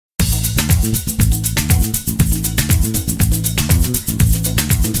And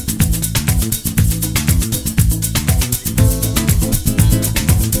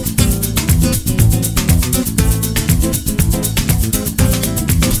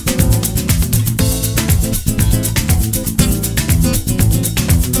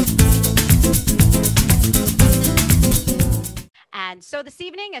so this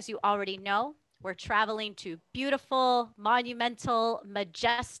evening, as you already know, we're traveling to beautiful, monumental,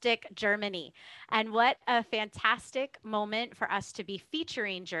 majestic Germany. And what a fantastic moment for us to be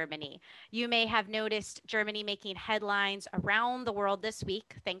featuring Germany. You may have noticed Germany making headlines around the world this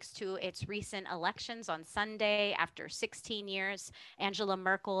week, thanks to its recent elections on Sunday. After 16 years, Angela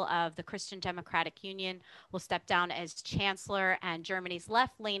Merkel of the Christian Democratic Union will step down as chancellor, and Germany's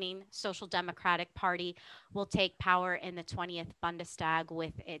left-leaning Social Democratic Party will take power in the 20th Bundestag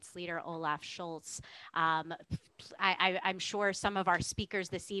with its leader Olaf Scholz. I'm sure some of our speakers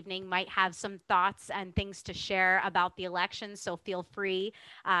this evening might have some thoughts and things to share about the election, so feel free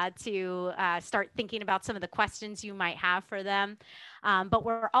to start thinking about some of the questions you might have for them. But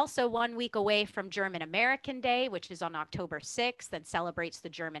we're also 1 week away from German American Day, which is on October 6th and celebrates the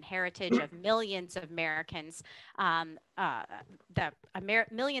German heritage of millions of Americans.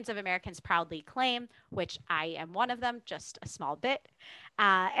 Millions of Americans proudly claim, which I am one of them, just a small bit.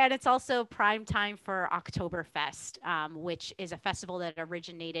 And it's also prime time for Oktoberfest, which is a festival that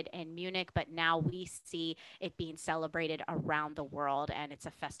originated in Munich, but now we see it being celebrated around the world. And it's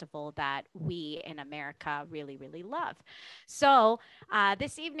a festival that we in America really, really love. So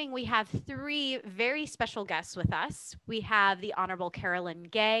this evening, we have three very special guests with us. We have the Honorable Carolin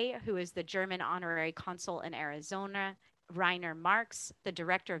Gey, who is the German Honorary Consul in Arizona, Reiner Marks, the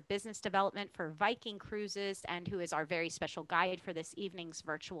Director of Business Development for Viking Cruises, and who is our very special guide for this evening's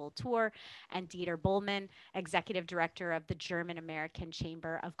virtual tour, and Dieter Bohlmann, Executive Director of the German American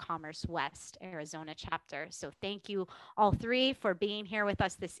Chamber of Commerce West Arizona chapter. So thank you all three for being here with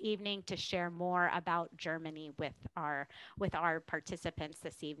us this evening to share more about Germany with our participants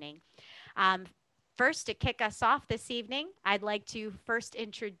this evening. First, to kick us off this evening, I'd like to first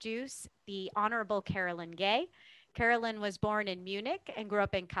introduce the Honorable Carolin Gey. Carolin was born in Munich and grew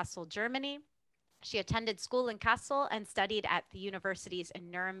up in Kassel, Germany. She attended school in Kassel and studied at the universities in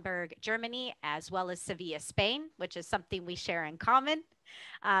Nuremberg, Germany, as well as Sevilla, Spain, which is something we share in common.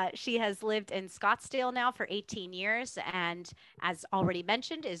 She has lived in Scottsdale now for 18 years and, as already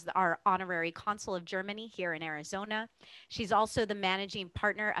mentioned, is our Honorary Consul of Germany here in Arizona. She's also the managing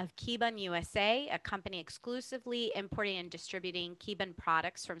partner of Kiban USA, a company exclusively importing and distributing Kiban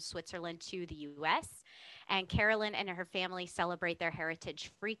products from Switzerland to the US. And Carolin and her family celebrate their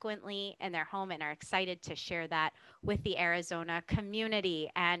heritage frequently in their home and are excited to share that with the Arizona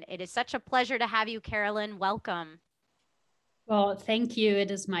community. And it is such a pleasure to have you, Carolin. Welcome. Well, thank you.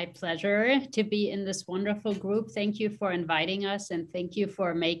 It is my pleasure to be in this wonderful group. Thank you for inviting us, and thank you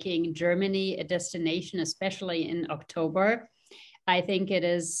for making Germany a destination, especially in October. I think it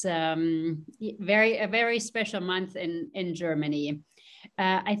is a very special month in Germany.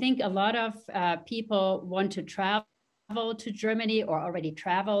 I think a lot of people want to travel to Germany or already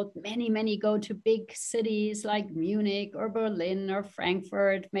traveled. Many go to big cities like Munich or Berlin or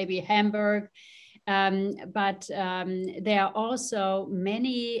Frankfurt, maybe Hamburg. But there are also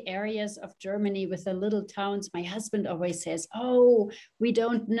many areas of Germany with the little towns. My husband always says, oh, we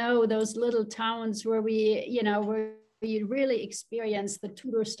don't know those little towns where where you really experience the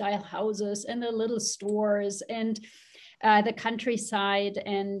Tudor style houses and the little stores and the countryside.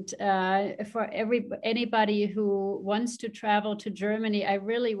 And for anybody who wants to travel to Germany, I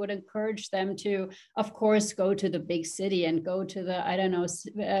really would encourage them to, of course, go to the big city and go to the, I don't know,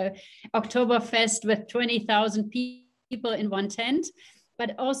 Oktoberfest with 20,000 people in one tent,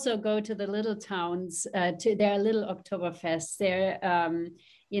 but also go to the little towns, to their little Oktoberfests there.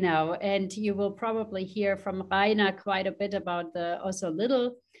 And you will probably hear from Reiner quite a bit about the also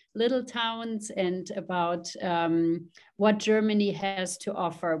little towns and about what Germany has to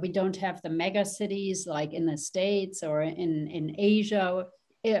offer. We don't have the mega cities like in the States or in Asia,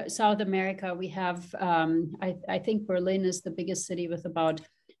 South America. We have, I think Berlin is the biggest city with about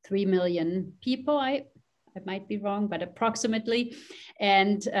 3 million people. I might be wrong, but approximately.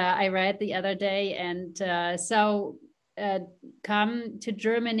 And I read the other day, and so come to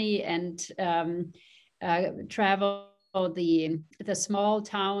Germany and travel the small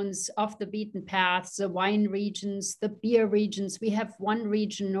towns off the beaten paths, the wine regions, the beer regions. We have one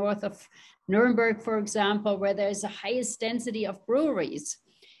region north of Nuremberg, for example, where there's the highest density of breweries.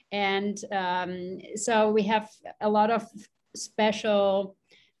 And so we have a lot of special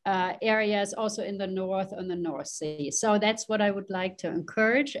areas also in the north on the North Sea. So that's what I would like to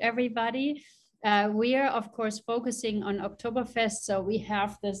encourage everybody. We are, of course, focusing on Oktoberfest. So we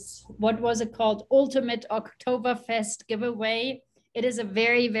have this, what was it called? Ultimate Oktoberfest giveaway. It is a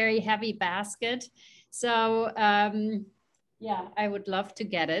very, very heavy basket. So yeah, I would love to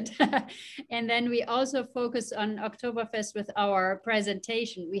get it. And then we also focus on Oktoberfest with our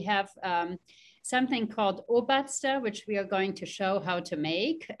presentation. We have something called Obatzda, which we are going to show how to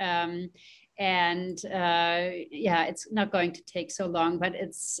make. Yeah, it's not going to take so long, but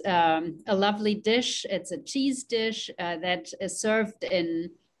it's a lovely dish. It's a cheese dish that is served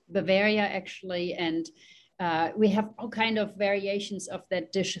in Bavaria, actually. And we have all kind of variations of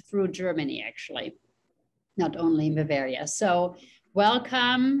that dish through Germany, actually, not only in Bavaria. So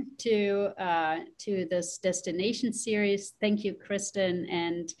welcome to this destination series. Thank you, Kristen,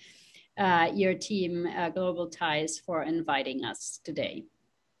 and your team, Global Ties, for inviting us today.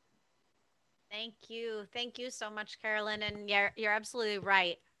 Thank you. Thank you so much, Carolyn. And you're absolutely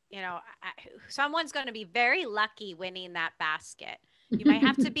right. You know, someone's going to be very lucky winning that basket. You might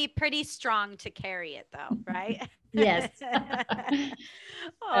have to be pretty strong to carry it, though, right? Yes.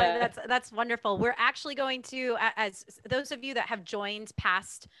 Oh, that's wonderful. We're actually going to, as those of you that have joined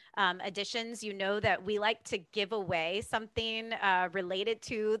past editions, you know that we like to give away something related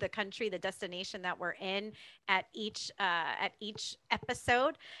to the country, the destination that we're in at each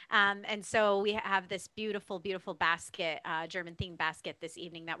episode. And so we have this beautiful, beautiful basket, German themed basket this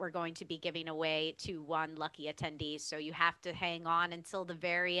evening that we're going to be giving away to one lucky attendee. So you have to hang on until the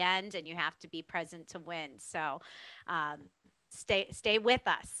very end, and you have to be present to win. So stay with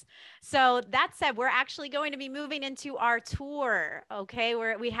us. So that said, we're actually going to be moving into our tour. Okay,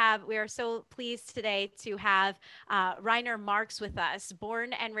 we are so pleased today to have Reiner Marks with us.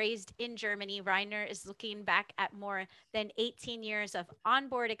 Born and raised in Germany, Reiner is looking back at more than 18 years of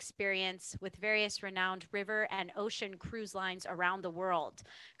onboard experience with various renowned river and ocean cruise lines around the world,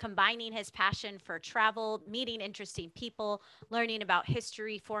 combining his passion for travel, meeting interesting people, learning about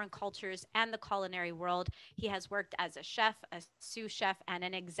history, foreign cultures, and the culinary world. He has worked as a chef, a sous chef, and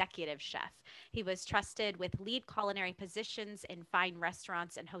an executive chef. He was trusted with lead culinary positions in fine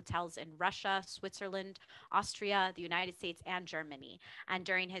restaurants and hotels in Russia, Switzerland, Austria, the United States, and Germany. And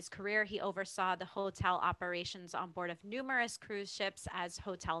during his career, he oversaw the hotel operations on board of numerous cruise ships as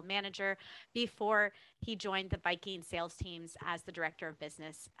hotel manager before he joined the Viking sales teams as the director of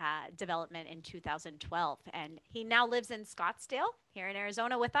business development in 2012. And he now lives in Scottsdale here in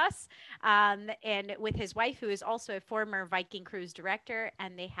Arizona with us, and with his wife, who is also a former Viking cruise director,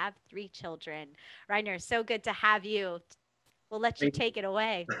 and they have 3 children. Reiner, so good to have you. We'll let you take it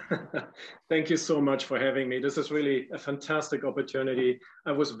away. Thank you so much for having me. This is really a fantastic opportunity.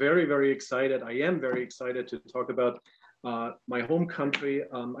 I was very, very excited. I am very excited to talk about my home country.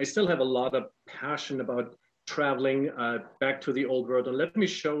 I still have a lot of passion about traveling back to the old world. And let me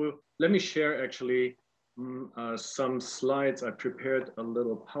share actually some slides. I prepared a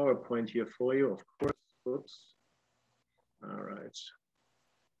little PowerPoint here for you, of course. Oops. All right.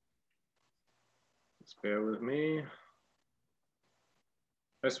 Just bear with me.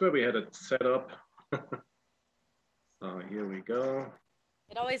 I swear we had it set up. So here we go.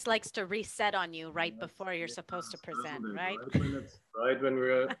 It always likes to reset on you right before you're supposed to present, right? Right when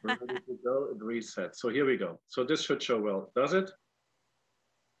we're ready to go, it resets. So here we go. So this should show well, does it?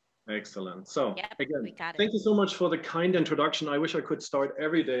 Excellent. So yep, again, thank you so much for the kind introduction. I wish I could start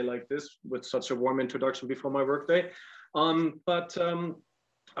every day like this with such a warm introduction before my workday. But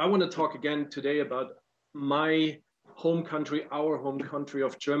I want to talk again today about my home country, our home country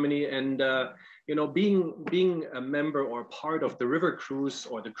of Germany, and you know, being a member or part of the river cruise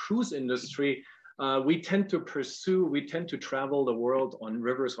or the cruise industry, we tend to travel the world on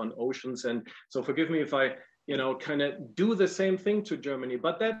rivers, on oceans, and so forgive me if I, you know, kind of do the same thing to Germany,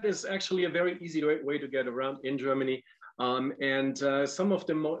 but that is actually a very easy way to get around in Germany. Some of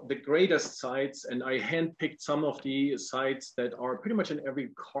the greatest sites, and I handpicked some of the sites that are pretty much in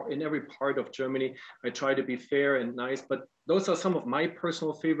every part of Germany. I try to be fair and nice, but those are some of my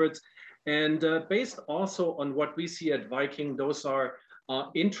personal favorites. And based also on what we see at Viking, those are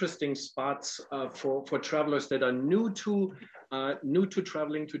interesting spots for travelers that are new to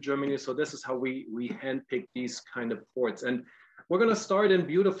traveling to Germany. So this is how we handpick these kind of ports. And we're going to start in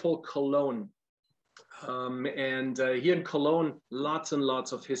beautiful Cologne. Here in Cologne, lots and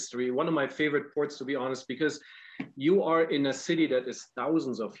lots of history. One of my favorite ports, to be honest, because you are in a city that is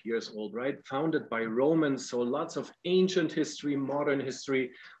thousands of years old, right? Founded by Romans, so lots of ancient history, modern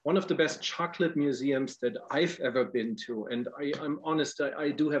history. One of the best chocolate museums that I've ever been to. And I'm honest, I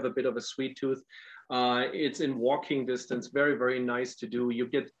do have a bit of a sweet tooth. It's in walking distance, very, very nice to do. You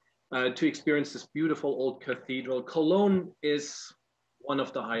get to experience this beautiful old cathedral. Cologne is one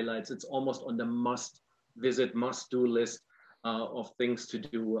of the highlights. It's almost on the must visit, must do list of things to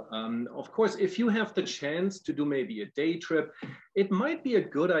do. Of course, if you have the chance to do maybe a day trip, it might be a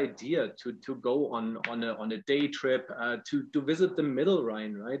good idea to go on a day trip to visit the Middle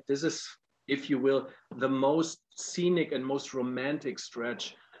Rhine, right? This is, if you will, the most scenic and most romantic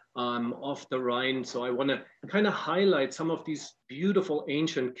stretch of the Rhine. So I want to kind of highlight some of these beautiful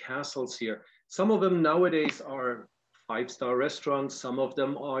ancient castles here. Some of them nowadays are five-star restaurants. Some of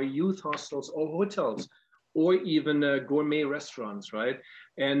them are youth hostels or hotels, or even gourmet restaurants, right?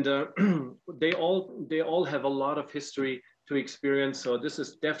 And they all have a lot of history to experience. So this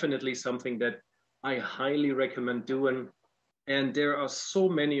is definitely something that I highly recommend doing. And there are so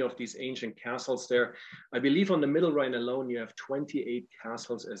many of these ancient castles there. I believe on the Middle Rhine alone, you have 28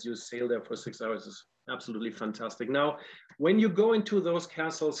 castles as you sail there for 6 hours. It's absolutely fantastic. Now, when you go into those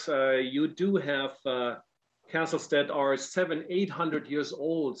castles, you do have castles that are 700-800 years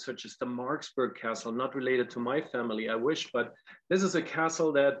old, such as the Marksburg Castle, not related to my family, I wish, but this is a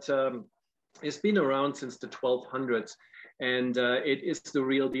castle that has been around since the 1200s. And it is the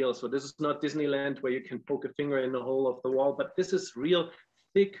real deal. So this is not Disneyland where you can poke a finger in the hole of the wall, but this is real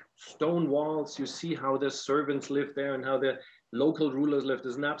thick stone walls. You see how the servants live there and how the local rulers lived.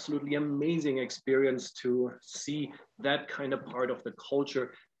 It's an absolutely amazing experience to see that kind of part of the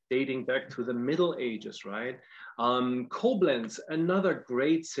culture dating back to the Middle Ages, right? Koblenz, another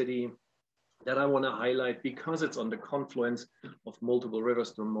great city that I want to highlight because it's on the confluence of multiple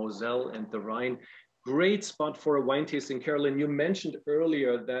rivers, the Moselle and the Rhine. Great spot for a wine tasting. Carolin, you mentioned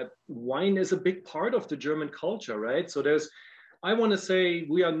earlier that wine is a big part of the German culture, right? So I want to say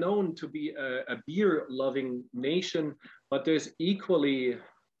we are known to be a beer loving nation, but there's equally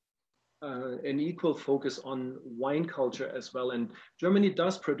an equal focus on wine culture as well. And Germany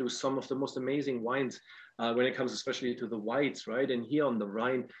does produce some of the most amazing wines when it comes especially to the whites, right? And here on the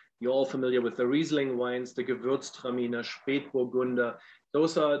Rhine, you're all familiar with the Riesling wines, the Gewürztraminer, Spätburgunder.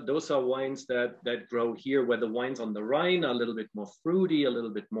 Those are wines that grow here, where the wines on the Rhine are a little bit more fruity, a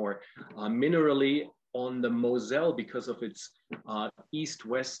little bit more minerally. On the Moselle, because of its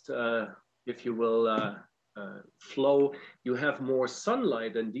east-west, if you will, flow, you have more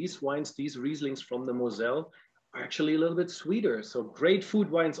sunlight, and these wines, these Rieslings from the Moselle, are actually a little bit sweeter. So great food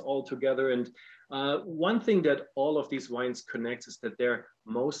wines all together. And one thing that all of these wines connects is that they're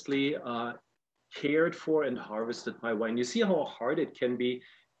mostly cared for and harvested by wine. You see how hard it can be,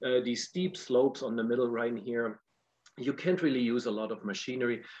 these steep slopes on the Middle Rhine here. You can't really use a lot of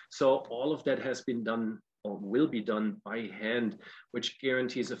machinery. So all of that has been done or will be done by hand, which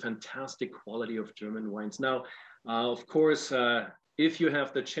guarantees a fantastic quality of German wines. Now, of course, if you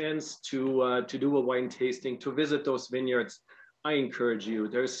have the chance to do a wine tasting, to visit those vineyards, I encourage you.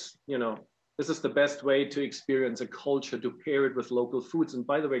 This is the best way to experience a culture, to pair it with local foods. And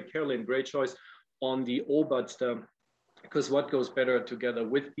by the way, Carolin, great choice on the Obatzda, because what goes better together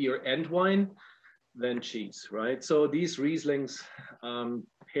with beer and wine than cheese, right? So these Rieslings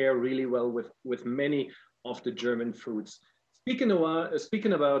pair really well with many of the German foods. Speaking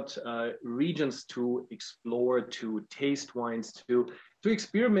about regions to explore, to taste wines, to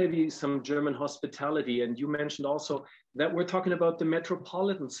experience maybe some German hospitality. And you mentioned also that we're talking about the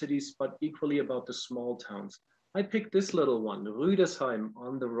metropolitan cities, but equally about the small towns. I picked this little one, Rüdesheim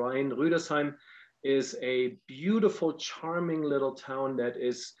on the Rhine. Rüdesheim is a beautiful, charming little town that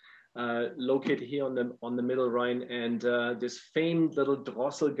is located here on the Middle Rhine, and this famed little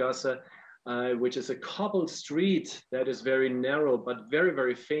Drosselgasse, which is a cobbled street that is very narrow but very,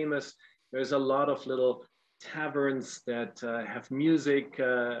 very famous. There's a lot of little taverns that have music,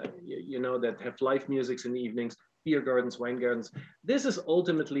 that have live musics in the evenings, beer gardens, wine gardens. This is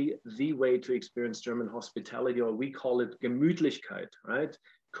ultimately the way to experience German hospitality, or we call it Gemütlichkeit, right?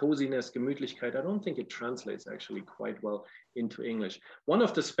 Coziness, Gemütlichkeit. I don't think it translates actually quite well into English. One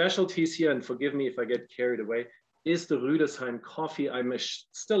of the specialties here, and forgive me if I get carried away, is the Rüdesheim coffee. I'm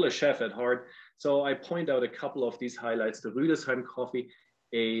still a chef at heart, so I point out a couple of these highlights. The Rüdesheim coffee,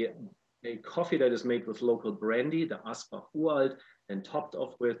 a coffee that is made with local brandy, the Asbach Uralt, and topped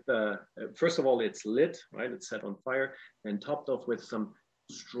off with, first of all, it's lit, right? It's set on fire, and topped off with some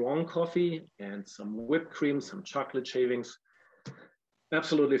strong coffee and some whipped cream, some chocolate shavings.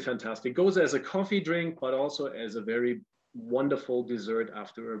 Absolutely fantastic. Goes as a coffee drink, but also as a very wonderful dessert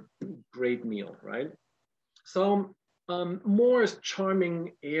after a great meal, right? So more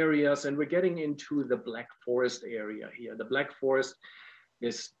charming areas, and we're getting into the Black Forest area here. The Black Forest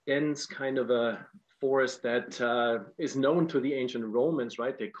is dense, kind of a forest that is known to the ancient Romans,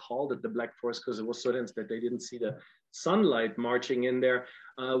 right? They called it the Black Forest because it was so dense that they didn't see the sunlight marching in there.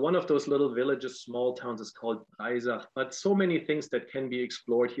 One of those little villages, small towns, is called Breisach. But so many things that can be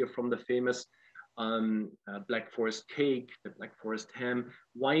explored here, from the famous Black Forest cake, the Black Forest ham.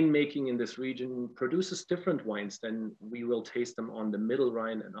 Winemaking in this region produces different wines than we will taste them on the Middle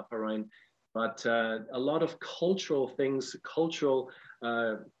Rhine and Upper Rhine. But a lot of cultural things, cultural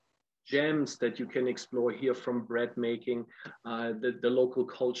gems that you can explore here, from bread making, the local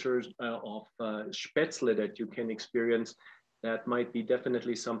cultures of Spätzle that you can experience. That might be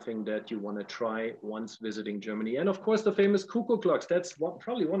definitely something that you want to try once visiting Germany. And of course, the famous Kuckuckglocks. That's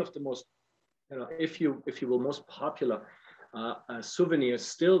probably one of the most, if you will, most popular souvenirs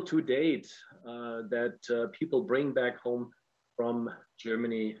still to date that people bring back home from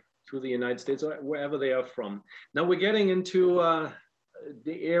Germany to the United States or wherever they are from. Now we're getting into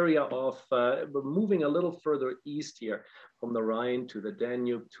the area of, we're moving a little further east here, from the Rhine to the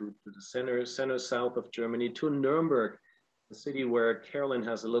Danube to the center south of Germany, to Nuremberg, the city where Carolin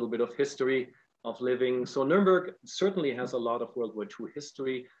has a little bit of history of living. So Nuremberg certainly has a lot of World War II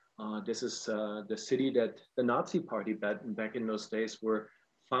history. This is the city that the Nazi party back in those days were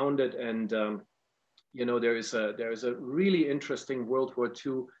founded. And there is a really interesting World War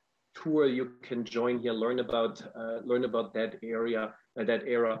II tour you can join here, learn about that area, that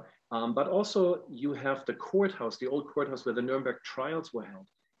era. But also you have the courthouse, the old courthouse where the Nuremberg trials were held.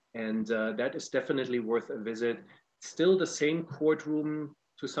 And that is definitely worth a visit. Still the same courtroom,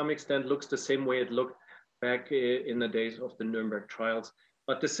 to some extent looks the same way it looked back in the days of the Nuremberg trials.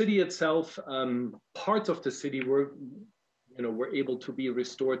 But the city itself, parts of the city were able to be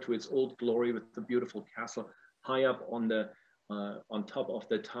restored to its old glory, with the beautiful castle high up on top of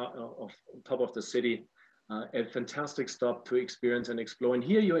the city. A fantastic stop to experience and explore. And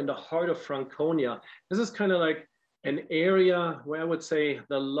here you're in the heart of Franconia. This is kind of like an area where I would say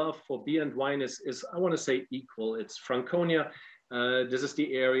the love for beer and wine is I want to say equal. It's Franconia. This is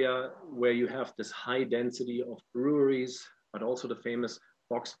the area where you have this high density of breweries, but also the famous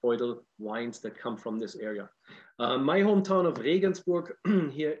Boxbeutel wines that come from this area. My hometown of Regensburg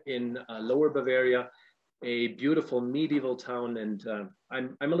here in Lower Bavaria, a beautiful medieval town, and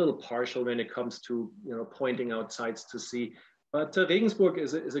I'm a little partial when it comes to pointing out sites to see. But Regensburg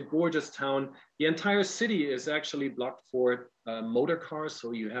is a gorgeous town. The entire city is actually blocked for motor cars,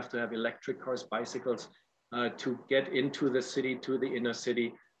 so you have to have electric cars, bicycles to get into the city, to the inner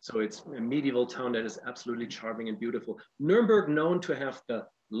city. So it's a medieval town that is absolutely charming and beautiful. Nuremberg, known to have the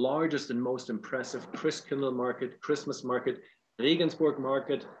largest and most impressive Christkindl market, Christmas market. Regensburg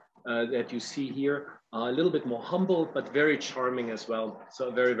market that you see here, a little bit more humble, but very charming as well. So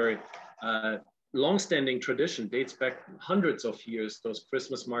a very, very long-standing tradition, dates back hundreds of years, those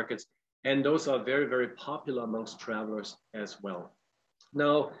Christmas markets. And those are very, very popular amongst travelers as well.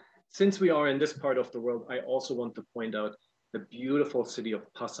 Now, since we are in this part of the world, I also want to point out the beautiful city of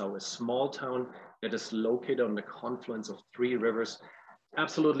Passau, a small town that is located on the confluence of 3 rivers.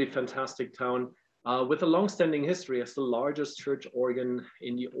 Absolutely fantastic town with a long-standing history as the largest church organ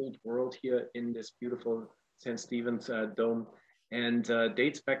in the old world here in this beautiful St. Stephen's Dome, and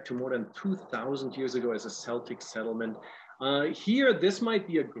dates back to more than 2,000 years ago as a Celtic settlement. Here, this might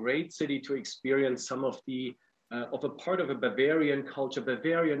be a great city to experience some of the of a part of a Bavarian culture,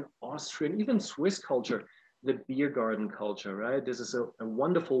 Bavarian, Austrian, even Swiss culture, the beer garden culture, right? This is a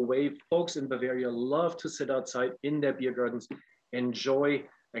wonderful way. Folks in Bavaria love to sit outside in their beer gardens, enjoy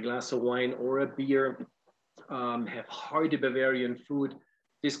a glass of wine or a beer, have hearty Bavarian food.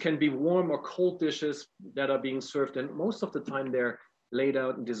 This can be warm or cold dishes that are being served, and most of the time they're laid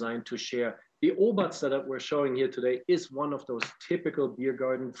out and designed to share. The Obatzda that we're showing here today is one of those typical beer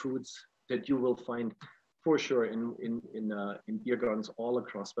garden foods that you will find for sure in beer gardens all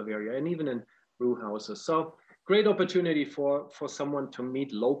across Bavaria, and even in brew houses. So great opportunity for someone to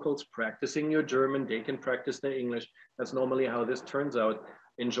meet locals practicing your German. They can practice their English. That's normally how this turns out.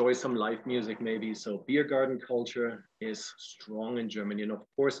 Enjoy some live music maybe. So beer garden culture is strong in Germany. And of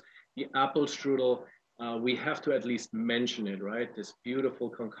course, the apple strudel, we have to at least mention it, right? This beautiful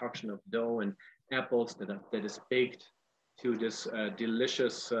concoction of dough and apples that is baked to this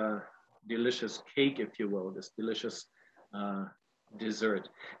delicious cake, if you will, this delicious dessert.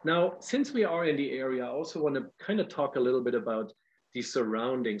 Now, since we are in the area, I also want to kind of talk a little bit about the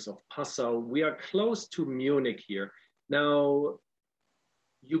surroundings of Passau. We are close to Munich here. Now,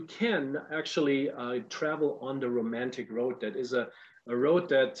 you can actually travel on the Romantic Road. That is a road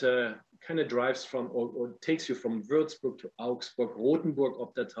that kind of drives from or takes you from Würzburg to Augsburg, Rothenburg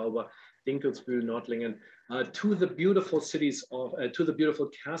ob der Tauber, Dinkelsbühl, Nordlingen, to the beautiful cities of, to the beautiful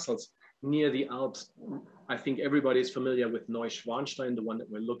castles near the Alps. I think everybody is familiar with Neuschwanstein, the one that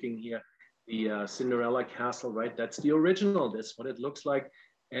we're looking here, the Cinderella Castle, right? That's the original. That's what it looks like.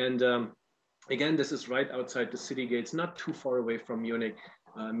 And again, this is right outside the city gates, not too far away from Munich,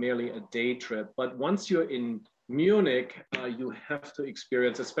 merely a day trip. But once you're in Munich, you have to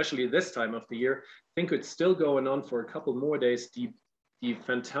experience, especially this time of the year, I think it's still going on for a couple more days, the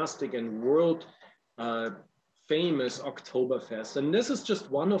fantastic and world famous Oktoberfest. And this is just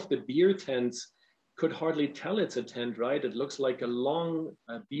one of the beer tents. Could hardly tell it's a tent, right? It looks like a long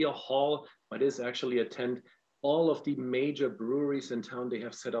beer hall, but it's actually a tent. All of the major breweries in town, they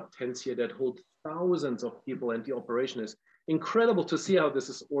have set up tents here that hold thousands of people, and the operation is incredible to see how this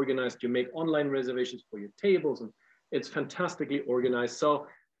is organized. You make online reservations for your tables, and it's fantastically organized. So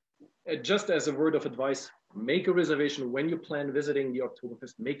just as a word of advice, make a reservation when you plan visiting the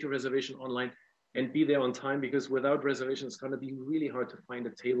Oktoberfest, make your reservation online and be there on time, because without reservation, it's going to be really hard to find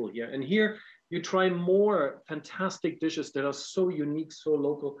a table here. And here you try more fantastic dishes that are so unique, so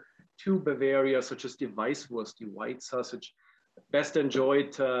local to Bavaria, such as the Weisswurst, the white sausage, best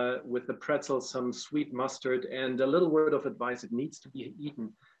enjoyed with the pretzel, some sweet mustard, and a little word of advice: it needs to be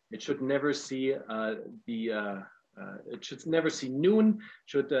eaten. It should never see it should never see noon.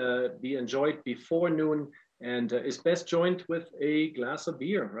 Should be enjoyed before noon, and is best joined with a glass of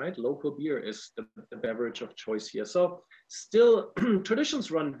beer. Right, local beer is the beverage of choice here. So still,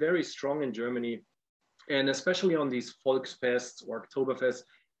 traditions run very strong in Germany, and especially on these Volksfests or Oktoberfests,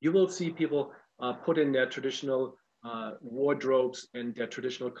 you will see people put in their traditional wardrobes and their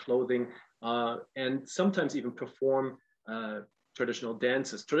traditional clothing, and sometimes even perform traditional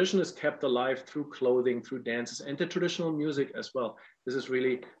dances. Tradition is kept alive through clothing, through dances, and the traditional music as well. This is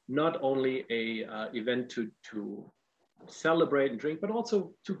really not only a event to celebrate and drink, but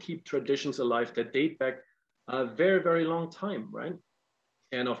also to keep traditions alive that date back a very, very long time, right?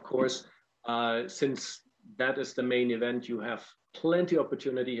 And of course, since that is the main event, you have plenty of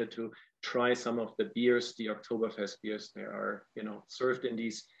opportunity here to try some of the beers, the Oktoberfest beers. They are, served in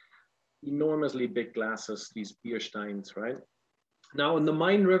these enormously big glasses, these beer steins, right? Now in the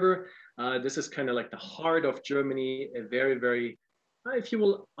Main River, this is kind of like the heart of Germany, a very, very, if you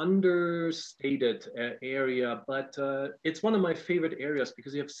will, understated area, but it's one of my favorite areas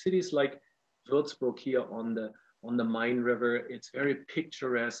because you have cities like Würzburg here on the Main River. It's very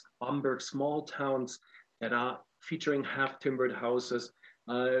picturesque. Bamberg, small towns that are featuring half-timbered houses.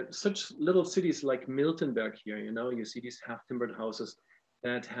 Such little cities like Miltenberg here, you see these half-timbered houses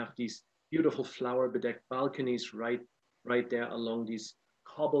that have these beautiful flower-bedecked balconies right there along these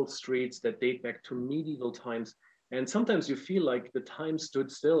cobbled streets that date back to medieval times. And sometimes you feel like the time stood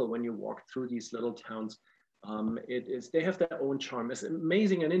still when you walk through these little towns. They have their own charm. As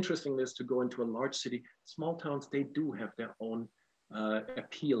amazing and interesting it is to go into a large city, small towns, they do have their own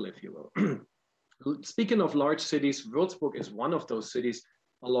appeal, if you will. Speaking of large cities, Würzburg is one of those cities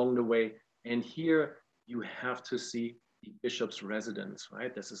along the way. And here you have to see the bishop's residence,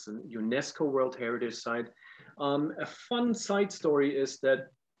 right? This is a UNESCO World Heritage Site. A fun side story is that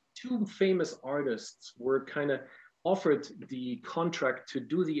two famous artists were kind of offered the contract to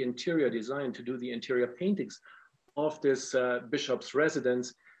do the interior design, to do the interior paintings of this bishop's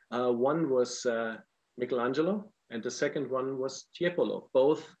residence. One was Michelangelo, and the second one was Tiepolo,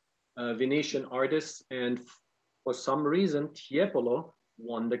 both Venetian artists, and for some reason, Tiepolo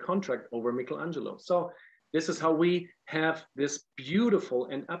won the contract over Michelangelo. So this is how we have this beautiful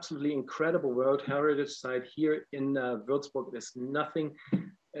and absolutely incredible World Heritage Site here in Würzburg. There's nothing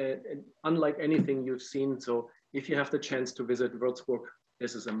unlike anything you've seen. So if you have the chance to visit Würzburg,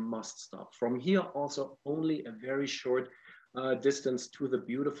 this is a must stop. From here, also only a very short distance to the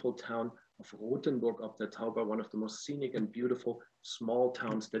beautiful town of Rothenburg ob der Tauber, one of the most scenic and beautiful small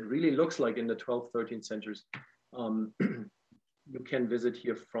towns that really looks like in the 12th, 13th centuries. You can visit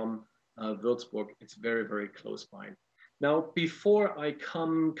here from Würzburg. It's very, very close by. Now, before I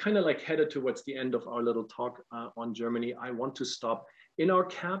come kind of like headed towards the end of our little talk on Germany, I want to stop in our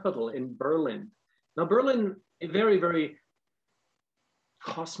capital, in Berlin. Now, Berlin, a very, very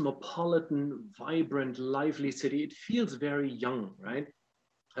cosmopolitan, vibrant, lively city. It feels very young, right?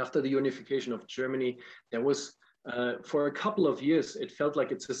 After the unification of Germany, there was, for a couple of years, it felt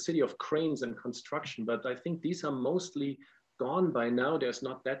like it's a city of cranes and construction, but I think these are mostly gone by now. There's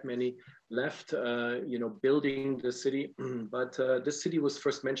not that many left, building the city, but this city was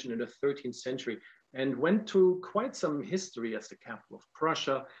first mentioned in the 13th century and went through quite some history as the capital of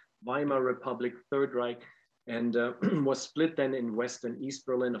Prussia, Weimar Republic, Third Reich, and was split then in West and East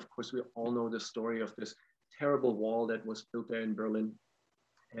Berlin. Of course, we all know the story of this terrible wall that was built there in Berlin.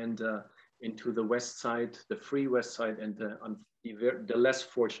 And into the west side, the free west side, and the less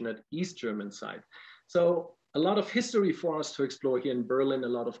fortunate East German side. So a lot of history for us to explore here in Berlin, a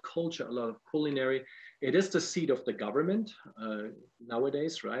lot of culture, a lot of culinary. It is the seat of the government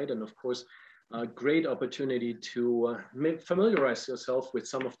nowadays, right? And of course, a great opportunity to familiarize yourself with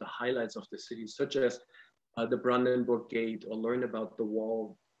some of the highlights of the city, such as the Brandenburg Gate, or learn about the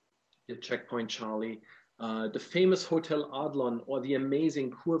wall, the Checkpoint Charlie, the famous Hotel Adlon, or the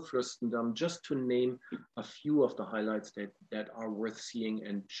amazing Kurfürstendamm, just to name a few of the highlights that are worth seeing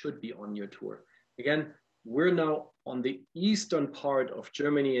and should be on your tour. Again, we're now on the eastern part of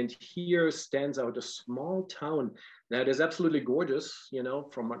Germany, and here stands out a small town that is absolutely gorgeous, you know,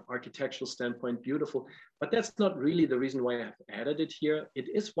 from an architectural standpoint, beautiful. But that's not really the reason why I've added it here. It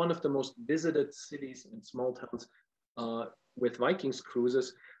is one of the most visited cities and small towns with Viking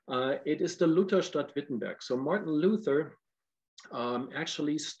Cruises. It is the Lutherstadt Wittenberg. So Martin Luther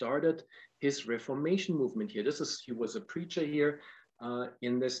actually started his Reformation movement here. He was a preacher here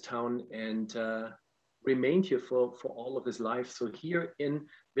in this town, and remained here for all of his life. So here in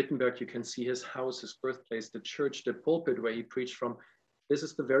Wittenberg, you can see his house, his birthplace, the church, the pulpit where he preached from. This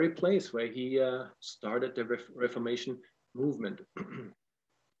is the very place where he started the Reformation movement.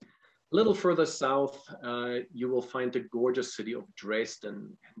 A little further south, you will find the gorgeous city of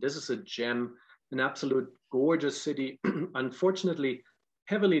Dresden. This is a gem, an absolute gorgeous city, unfortunately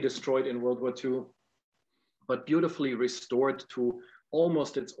heavily destroyed in World War II, but beautifully restored to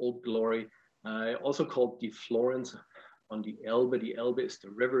almost its old glory. Also called the Florence on the Elbe. The Elbe is the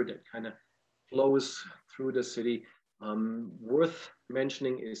river that kind of flows through the city. Worth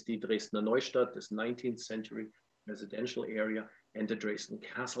mentioning is the Dresdner Neustadt, this 19th century residential area, and the Dresden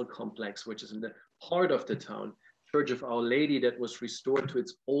Castle complex, which is in the heart of the town. Church of Our Lady that was restored to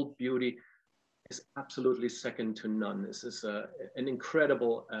its old beauty is absolutely second to none. This is an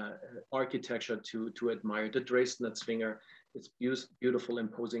incredible architecture to admire. The Dresdner Zwinger, it's beautiful,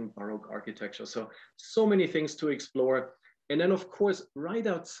 imposing Baroque architecture. So many things to explore. And then, of course, right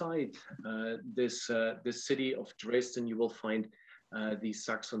outside this city of Dresden, you will find the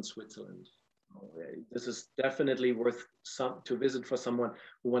Saxon Switzerland. This is definitely worth to visit for someone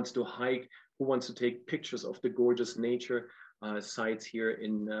who wants to hike, who wants to take pictures of the gorgeous nature sites here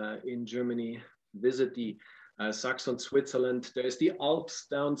in Germany. Visit the Saxon Switzerland. There's the Alps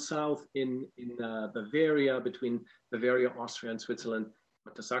down south in Bavaria, between Bavaria, Austria, and Switzerland.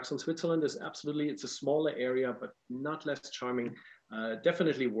 But the Saxon Switzerland is absolutely, it's a smaller area, but not less charming.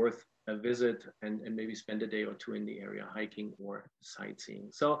 Definitely worth a visit, and maybe spend a day or two in the area hiking or sightseeing.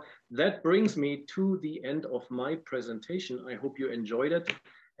 So that brings me to the end of my presentation. I hope you enjoyed it.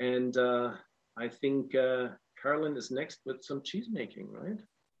 And I think Carolin is next with some cheese making, right?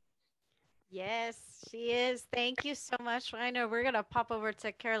 Yes, she is. Thank you so much, Reiner. We're gonna pop over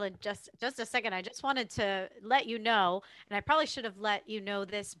to Carolin just a second. I just wanted to let you know, and I probably should have let you know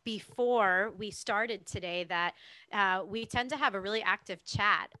this before we started today, that we tend to have a really active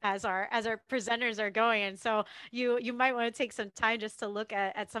chat as our presenters are going, and so you might want to take some time just to look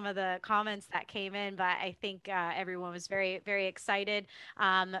at some of the comments that came in. But I think everyone was very, very excited.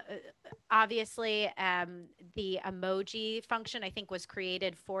 Obviously, the emoji function, I think, was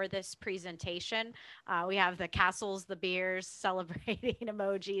created for this presentation. We have the castles, the beers, celebrating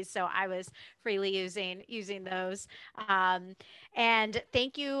emojis, so I was freely using those. And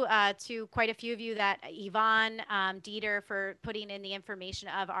thank you to quite a few of you, that Yvonne, Dieter, for putting in the information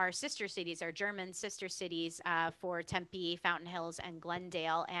of our sister cities, our German sister cities for Tempe, Fountain Hills, and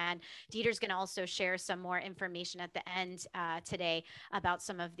Glendale. And Dieter's going to also share some more information at the end today about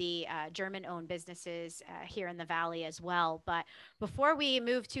some of the German-owned businesses here in the Valley as well. But before we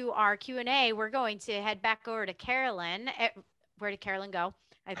move to our Q&A, we're going to head back over to Carolin. Where did Carolin go?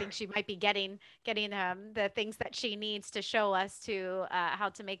 I think she might be getting the things that she needs to show us to how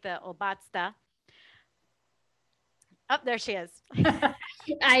to make the Obatzda. Oh, there she is.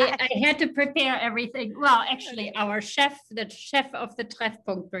 I had to prepare everything. Well, actually, the chef of the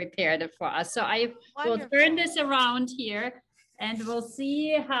Treffpunkt prepared it for us. So I will turn this around here, and we'll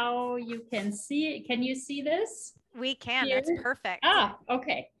see how you can see. Can you see this? We can. Here? That's perfect. Ah,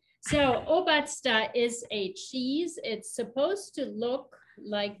 okay. So Obatzda is a cheese. It's supposed to look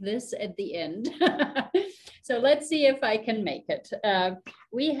like this at the end. So let's see if I can make it.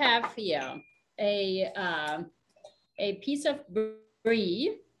 We have here a piece of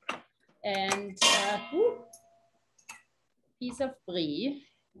brie and piece of brie.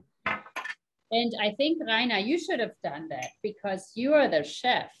 And I think, Reiner, you should have done that because you are the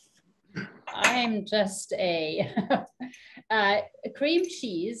chef. I'm just a cream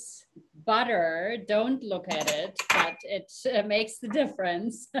cheese, butter, don't look at it, but it makes the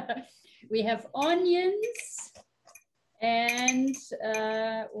difference. we have onions, and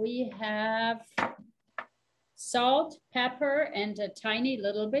we have salt, pepper, and a tiny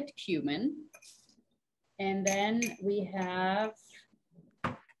little bit cumin. And then we have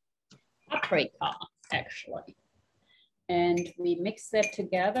paprika, actually. And we mix that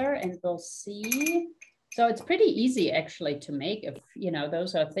together and we'll see. So it's pretty easy actually to make. If, you know,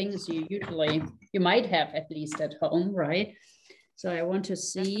 those are things you might have at least at home, right? So I want to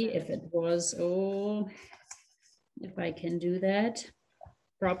see if it was, if I can do that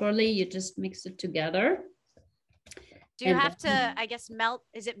properly. You just mix it together. Do you have to, I guess,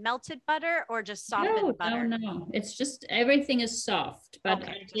 is it melted butter or just softened butter? No. It's just, everything is soft, but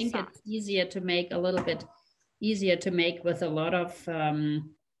okay, I think it's easier to make, a little bit easier to make with a lot of,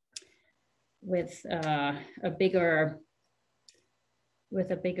 with a bigger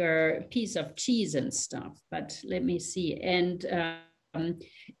piece of cheese and stuff. But let me see. And,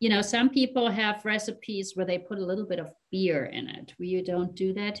 you know, some people have recipes where they put a little bit of beer in it. We don't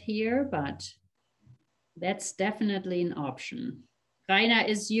do that here, but that's definitely an option. Reiner,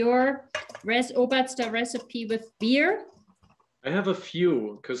 is your Obatzda recipe with beer? I have a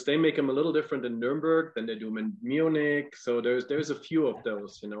few, because they make them a little different in Nuremberg than they do them in Munich. So there's a few of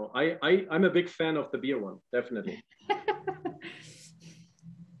those, you know. I'm a big fan of the beer one, definitely.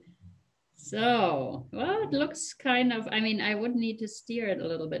 So, well, it looks kind of, I mean, I would need to steer it a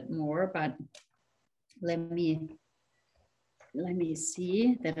little bit more, but let me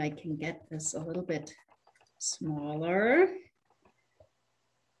see that I can get this a little bit smaller.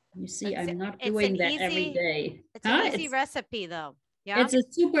 You see, I'm not doing that every day. It's an easy recipe though. Yeah. It's a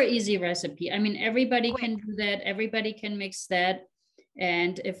super easy recipe. I mean, everybody can do that. Everybody can mix that.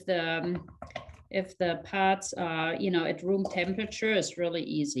 And if the pots are, you know, at room temperature, it's really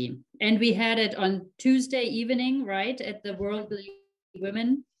easy. And we had it on Tuesday evening, right, at the World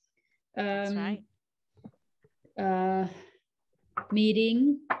Women That's right.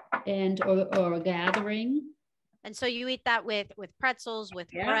 Meeting and or gathering. And so you eat that with pretzels, with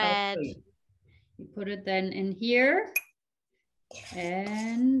bread. Okay. You put it then in here,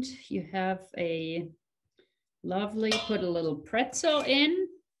 and you have a lovely, put a little pretzel in,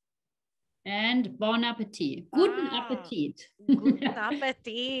 and bon appetit. Guten Appetit. Guten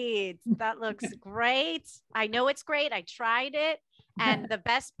Appetit. That looks great. I know it's great. I tried it. And the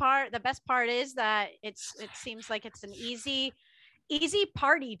best part is that it seems like it's an easy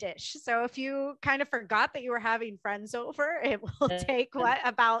party dish. So if you kind of forgot that you were having friends over, it will take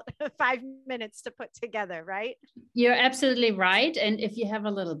about 5 minutes to put together, right? You're absolutely right. And if you have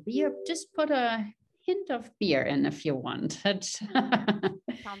a little beer, just put a hint of beer in if you want.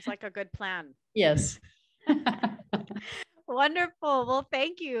 Sounds like a good plan. Yes. Wonderful. Well,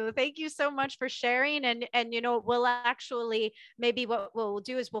 thank you. Thank you so much for sharing. And you know, we'll actually, maybe what we'll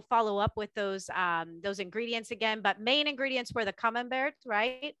do is we'll follow up with those ingredients again, but main ingredients were the camembert,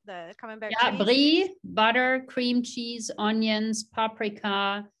 right? The camembert cheese. Brie, butter, cream cheese, onions,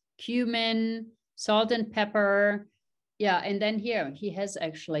 paprika, cumin, salt and pepper. Yeah, and then here he has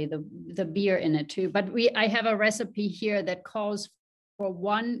actually the beer in it too. But I have a recipe here that calls for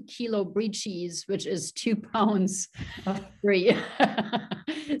 1 kilo brie cheese, which is 2 pounds of brie.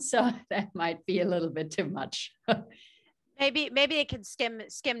 So that might be a little bit too much. Maybe it can skim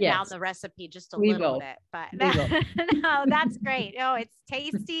down the recipe just a little bit, but no, that's great. Oh, it's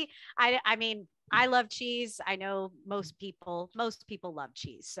tasty. I mean, I love cheese. I know most people love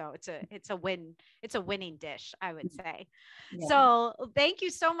cheese. So it's a winning dish, I would say. Yeah. So thank you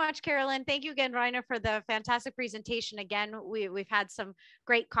so much, Carolin. Thank you again, Reiner, for the fantastic presentation. Again, we've had some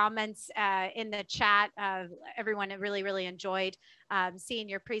great comments in the chat. Everyone really, really enjoyed seeing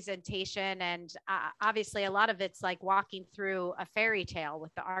your presentation. And obviously a lot of it's like walking through a fairy tale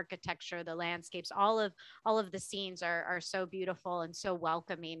with the architecture, the landscapes, all of the scenes are so beautiful and so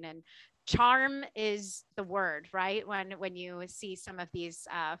welcoming, and charm is the word, right? When you see some of these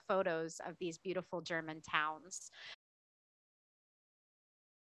photos of these beautiful German towns.